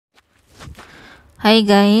Hi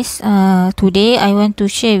guys, today I want to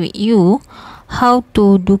share with you how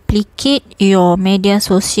to duplicate your media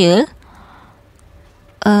social.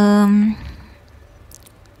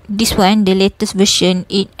 This one, the latest version,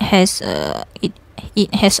 it has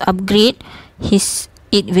upgrade its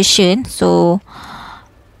version, so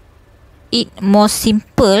it more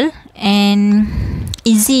simple and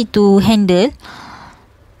easy to handle.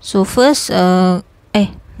 So first,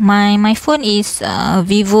 my phone is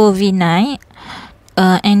ViVo V9.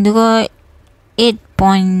 Android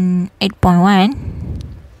 8.1.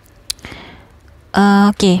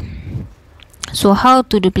 Okay, so how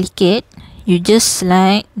to duplicate? You just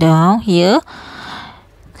slide down here,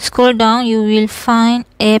 scroll down, you will find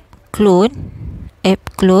app clone.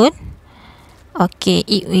 Okay,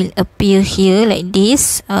 it will appear here like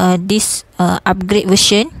this. This upgrade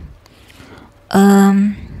version.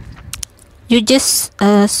 You just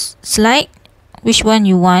slide which one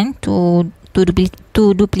you want to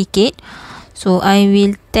duplicate. So I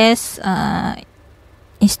will test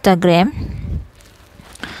Instagram.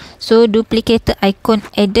 So duplicated icon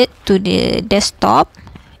added to the desktop,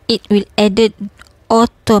 it will edit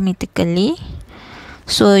automatically,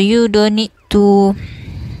 so you don't need to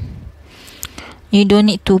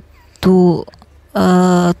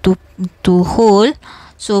hold.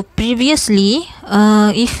 So previously,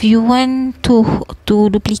 if you want to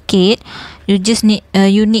duplicate, you just need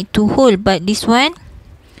to hold, but this one,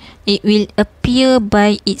 it will appear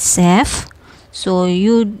by itself, so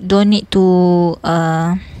you don't need to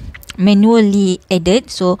manually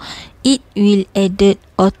edit, so it will edit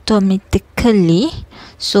automatically.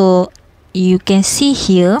 So you can see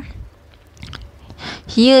here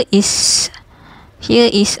is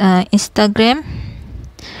Instagram,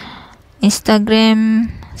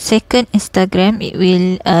 second Instagram. It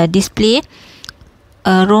will display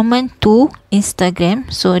Roman 2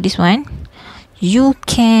 Instagram. So this one, you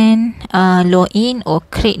can log in or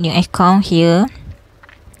create new account here.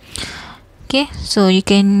 Okay, so you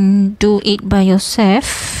can do it by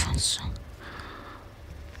yourself.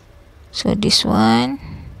 So this one,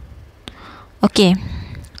 okay,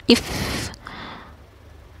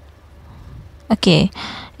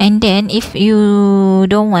 and then if you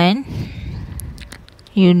don't want,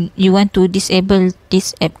 you want to disable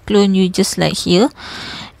this app clone, you just like here,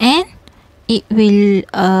 and it will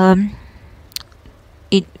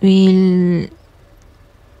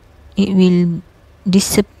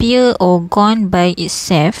disappear or gone by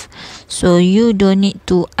itself. So you don't need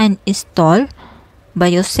to uninstall by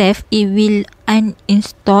yourself, it will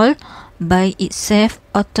uninstall by itself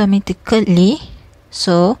automatically.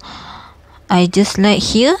 So I just like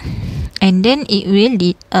here, and then it will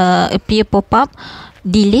appear pop-up,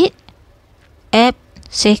 delete app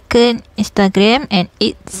second Instagram, and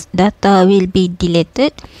its data will be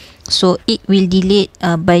deleted. So it will delete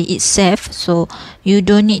by itself, so you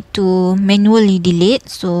don't need to manually delete.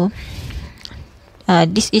 So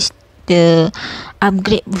this is the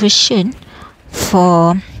upgrade version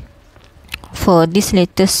for this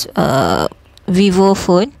latest ViVo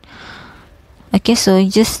phone. Okay, so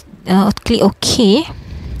just click OK,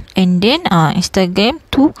 and then Instagram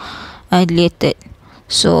to deleted.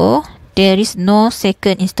 So there is no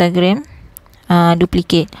second Instagram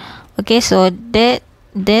duplicate. Okay, so that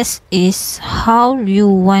is how you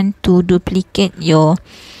want to duplicate your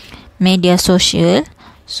media social.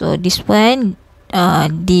 So this one,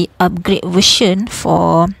 the upgrade version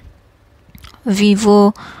for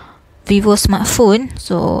Vivo smartphone.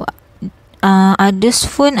 So others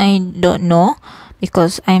phone I don't know,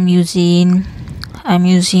 because I'm using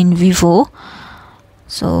Vivo.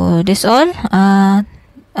 So that's all.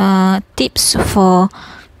 Tips for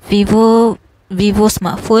Vivo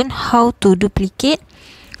smartphone, how to duplicate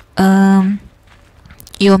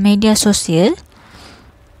your media social.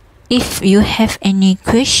 If you have any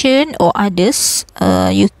question or others,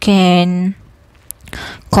 you can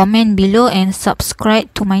comment below and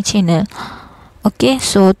subscribe to my channel. Okay,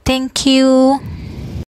 so thank you.